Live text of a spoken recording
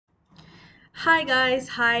Hi guys,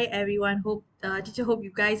 hi everyone. Hope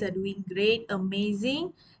you guys are doing great,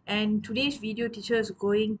 amazing. And today's video teacher is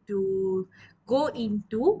going to go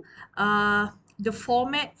into the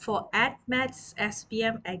format for addmaths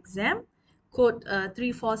SPM exam code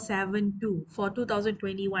 3472 for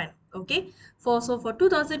 2021. Okay, for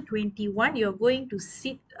 2021 you're going to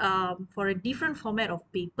sit for a different format of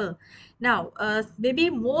paper. Now, maybe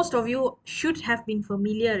most of you should have been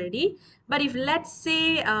familiar already, but if let's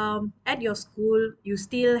say at your school you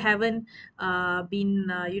still haven't been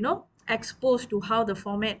exposed to how the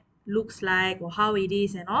format looks like or how it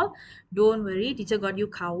is and all, don't worry, teacher got you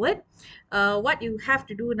covered. What you have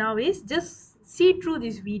to do now is just see through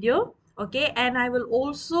this video, okay, and I will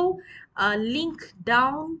also link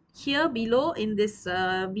down here below in this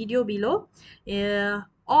video below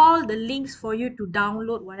all the links for you to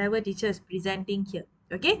download whatever teacher is presenting here.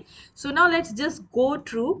 Okay, so now let's just go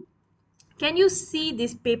through. Can you see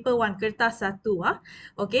this paper one, kertas satu?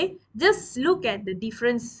 Okay, just look at the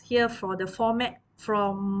difference here for the format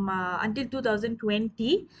from until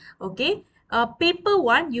 2020. Okay, paper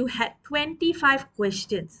one, you had 25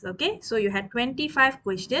 questions. Okay, so you had 25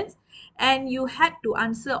 questions and you had to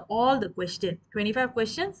answer all the questions. 25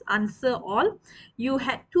 questions, answer all. You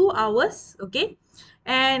had 2 hours. Okay,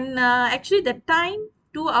 and actually the time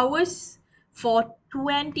 2 hours for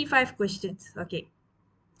 25 questions. Okay,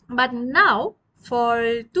 but now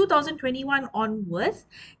for 2021 onwards,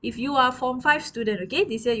 if you are Form 5 student, okay,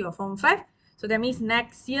 this year you are Form 5. So that means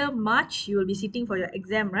next year, March, you will be sitting for your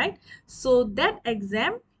exam, right? So that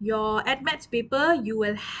exam, your addmaths paper, you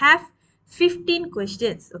will have 15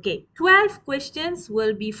 questions. Okay, 12 questions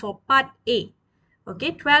will be for part A.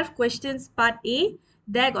 Okay, 12 questions part A,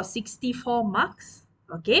 there got 64 marks.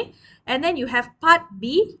 Okay, and then you have part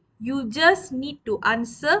B, you just need to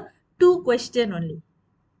answer 2 questions only.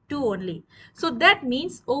 Two only. So that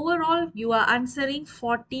means overall you are answering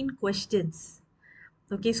 14 questions.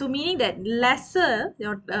 Okay, so meaning that lesser,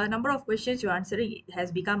 your number of questions you're answering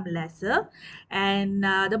has become lesser, and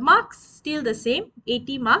the marks still the same,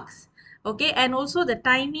 80 marks. Okay, and also the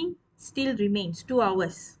timing still remains 2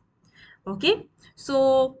 hours. Okay,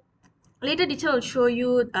 so later teacher will show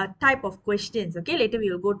you a type of questions. Okay, later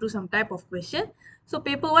we will go through some type of question. So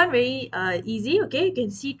paper one very easy. Okay, you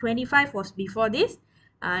can see 25 was before this.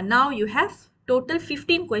 Now you have total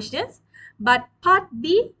 15 questions, but part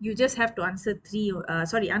B you just have to answer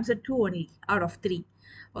answer two only out of three.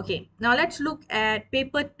 Okay, now let's look at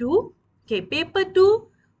paper two. Okay, paper two,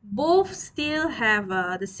 both still have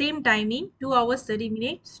the same timing, 2 hours 30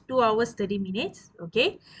 minutes, 2 hours 30 minutes.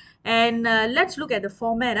 Okay, and let's look at the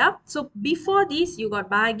format. So before this, you got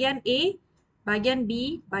bahagian A, bahagian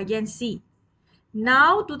B, bahagian C.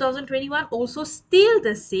 Now 2021 also still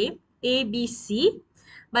the same, A, B, C.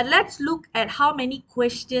 But let's look at how many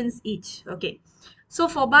questions each. Okay. So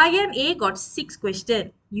for bahagian A got 6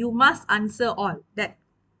 questions. You must answer all. That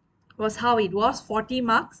was how it was, 40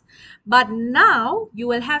 marks. But now you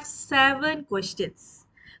will have 7 questions.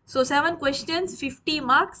 So 7 questions, 50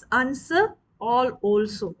 marks, answer all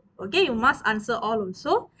also. Okay, you must answer all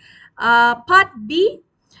also. Part B,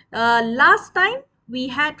 last time we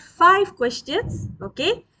had 5 questions,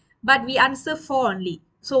 okay, but we answer 4 only.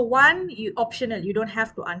 So one you optional, you don't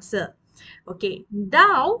have to answer. Okay,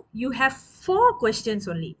 now you have 4 questions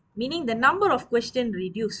only, meaning the number of questions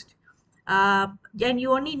reduced. And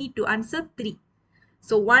you only need to answer 3.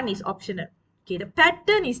 So one is optional. Okay, the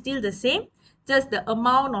pattern is still the same, just the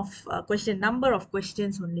amount of number of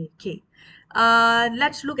questions only. Okay,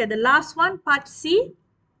 let's look at the last one, part C.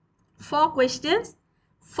 4 questions,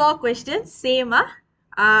 4 questions, same,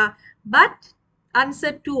 but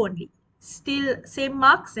answer 2 only. Still same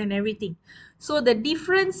marks and everything. So the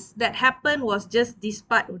difference that happened was just this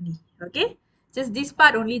part only. Okay, just this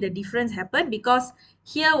part only, the difference happened because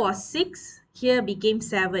here was 6, here became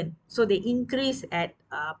 7. So they increase at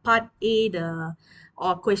part A the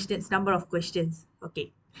or questions, number of questions.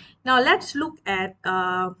 Okay, now let's look at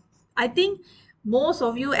I think most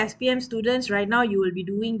of you SPM students right now, you will be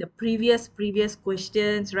doing the previous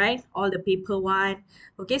questions, right? All the paper one.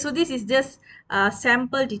 Okay, so this is just a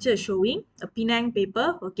sample teacher showing a Penang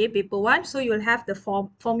paper. Okay, paper one. So you will have the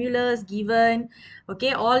formulas given.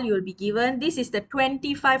 Okay, all you will be given. This is the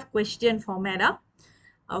 25 question format.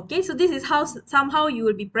 Okay, so this is how somehow you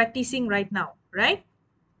will be practicing right now, right?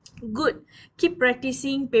 Good. Keep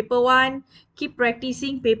practicing paper one. Keep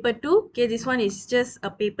practicing paper two. Okay, this one is just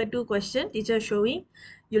a paper two question. Teacher showing.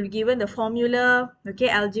 You'll be given the formula. Okay,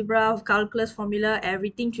 algebra, calculus formula,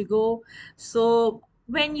 everything to go. So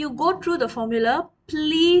when you go through the formula,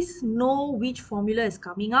 please know which formula is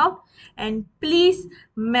coming out, and please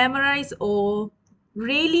memorize or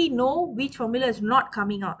really know which formula is not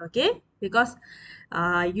coming out, okay? Because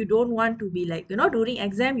you don't want to be like, during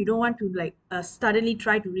exam, you don't want to like suddenly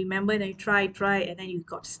try to remember and then you try, and then you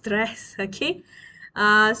got stress, okay?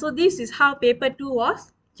 So this is how paper 2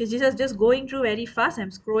 was. Just going through very fast. I'm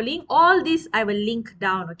scrolling. All this I will link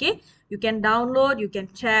down, okay? You can download, you can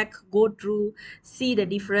check, go through, see the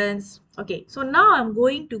difference. Okay, so now I'm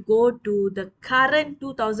going to go to the current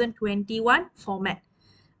 2021 format.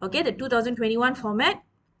 Okay, the 2021 format.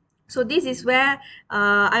 So this is where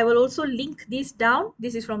I will also link this down.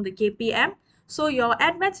 This is from the KPM. So your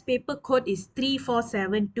addmaths paper code is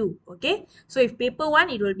 3472. Okay, so if paper 1,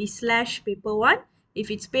 it will be slash paper 1. If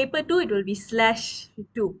it's paper 2, it will be slash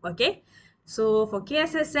 2. Okay, so for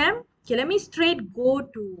KSSM, okay, let me straight go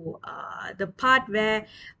to the part where,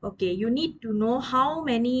 okay, you need to know how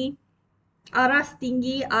many aras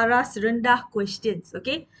tinggi, aras rendah questions.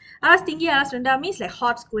 Okay, aras tinggi, aras rendah means like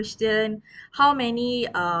hot question. How many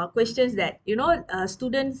questions that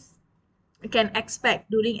students can expect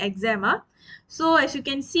during exam. So as you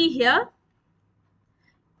can see here,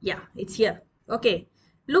 yeah, it's here. Okay,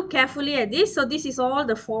 look carefully at this. So this is all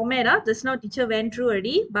the format. Just now teacher went through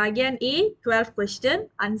already. Bagian A, 12 question,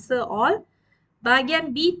 answer all.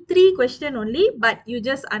 Bagian B, 3 question only, but you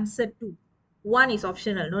just answer 2. 1 is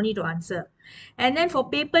optional, no need to answer. And then for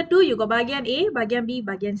paper 2, you got bagian A, bagian B,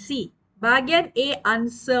 bagian C. Bagian A,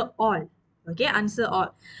 answer all. Okay, answer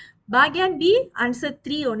all. Bagian B, answer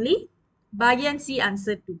 3 only. Bagian C,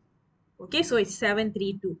 answer 2. Okay, so it's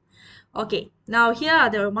 732. Okay, now here are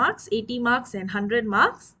the marks, 80 marks and 100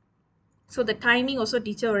 marks. So the timing also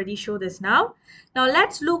teacher already showed us now. Now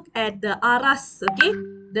let's look at the aras, okay?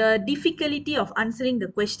 The difficulty of answering the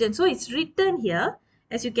question. So it's written here,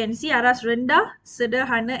 as you can see, aras rendah,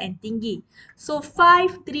 sederhana and tinggi. So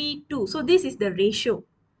 5, 3, 2. So this is the ratio.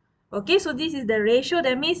 Okay, so this is the ratio.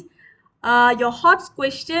 That means your HOTS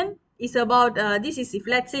question is about, this is, if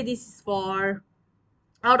let's say this is for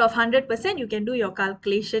out of 100%, you can do your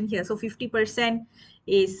calculation here. So 50%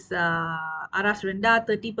 is aras rendah,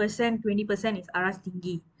 30%, 20% is aras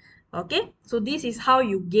tinggi. Okay, so this is how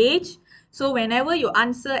you gauge. So whenever you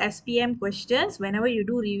answer SPM questions, whenever you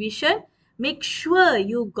do revision, make sure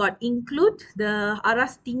you got include the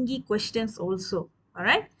aras tinggi questions also. All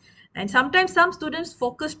right, and sometimes some students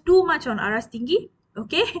focus too much on aras tinggi.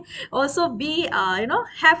 Okay, also be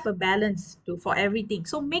have a balance to for everything.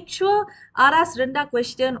 So make sure aras rendah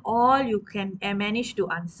question all you can manage to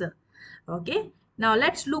answer. Okay, now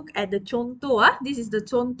let's look at the contoh. This is the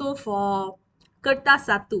contoh for kertas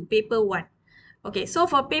 1, paper 1. Okay, so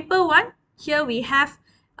for paper 1, here we have,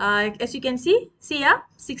 as you can see,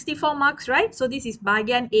 64 marks, right? So this is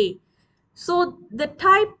bagian A. So the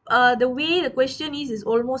type, the way the question is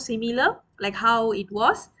almost similar, like how it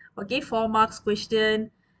was. Okay, 4 marks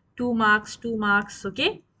question, 2 marks, 2 marks,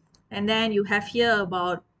 okay? And then you have here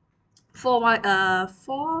about 5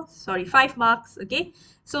 marks, okay?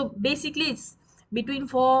 So basically it's between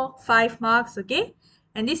 4, 5 marks, okay?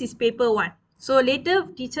 And this is paper 1. So later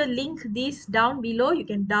teacher link this down below. You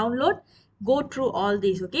can download, go through all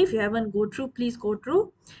this, okay? If you haven't go through, please go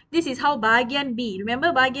through. This is how bagian B.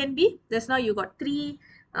 Remember bagian B? Just now you got 3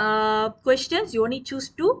 questions. You only choose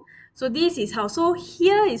 2. So this is how. So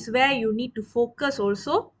here is where you need to focus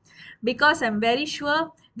also, because I'm very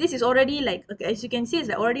sure this is already like, okay, as you can see, it's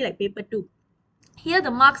like already like paper 2. Here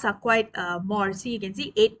the marks are quite more. See, you can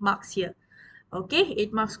see 8 marks here. Okay,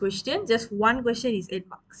 8 marks question. Just one question is 8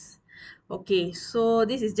 marks. Okay, so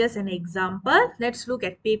this is just an example. Let's look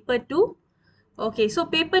at paper 2. Okay, so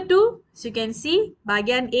paper 2, so you can see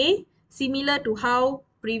bagian A, similar to how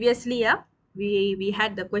previously we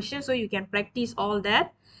had the question, so you can practice all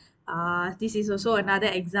that. This is also another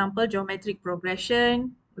example, geometric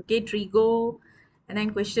progression, okay, trigo, and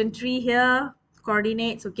then question 3 here,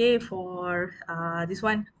 coordinates, okay, for this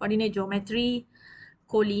one, coordinate geometry,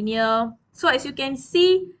 collinear. So as you can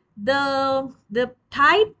see, the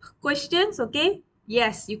type questions, okay,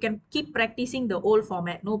 yes, you can keep practicing the old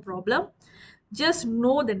format, no problem. Just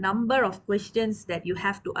know the number of questions that you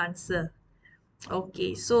have to answer.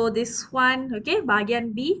 Okay, so this one, okay,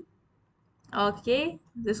 bagian B. Okay,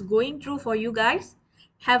 just going through for you guys.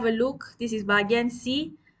 Have a look. This is bagian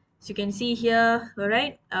C. As you can see here, all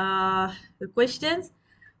right, the questions.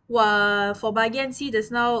 For bagian C,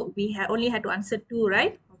 just now we only had to answer 2,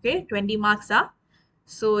 right? Okay, 20 marks.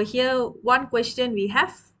 So here, one question we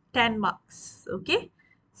have 10 marks. Okay,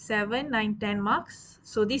 7, 9, 10 marks.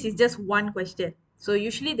 So this is just one question. So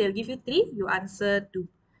usually they'll give you 3, you answer 2.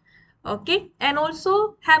 Okay, and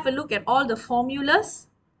also have a look at all the formulas.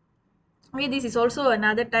 Okay, this is also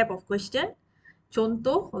another type of question.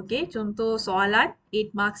 Contoh, okay, contoh soalan,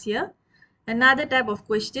 8 marks here. another type of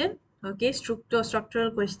question. Okay,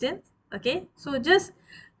 structural questions. Okay, so just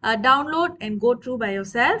download and go through by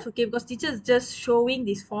yourself. Okay, because teacher is just showing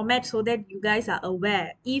this format so that you guys are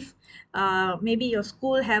aware. If maybe your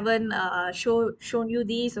school haven't shown you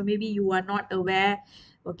this, or maybe you are not aware.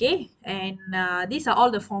 Okay, and these are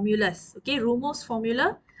all the formulas. Okay, Rumo's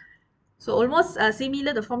formula. So almost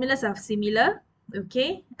similar, the formulas are similar.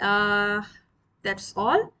 Okay, that's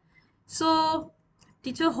all. So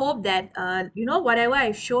teacher hope that whatever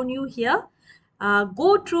I've shown you here,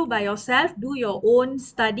 go through by yourself, do your own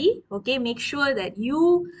study. Okay, make sure that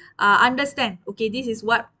you understand, okay, this is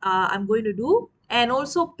what I'm going to do. And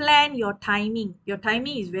also plan your timing. Your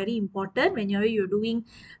timing is very important when you're doing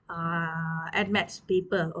addmaths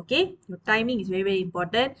paper. Okay, your timing is very, very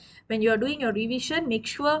important. When you're doing your revision, make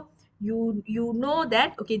sure you know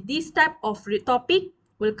that, okay, this type of topic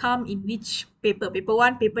will come in which paper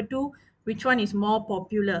 1, paper 2, which one is more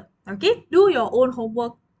popular. Okay, do your own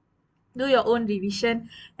homework, do your own revision,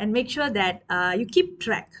 and make sure that you keep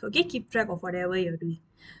track. Okay, keep track of whatever you're doing.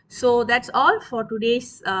 So that's all for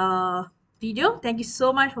today's video. Thank you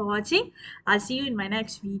so much for watching. I'll see you in my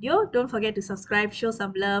next video. Don't forget to subscribe, show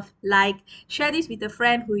some love, like, share this with a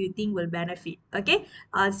friend who you think will benefit. Okay,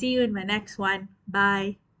 I'll see you in my next one.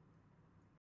 Bye.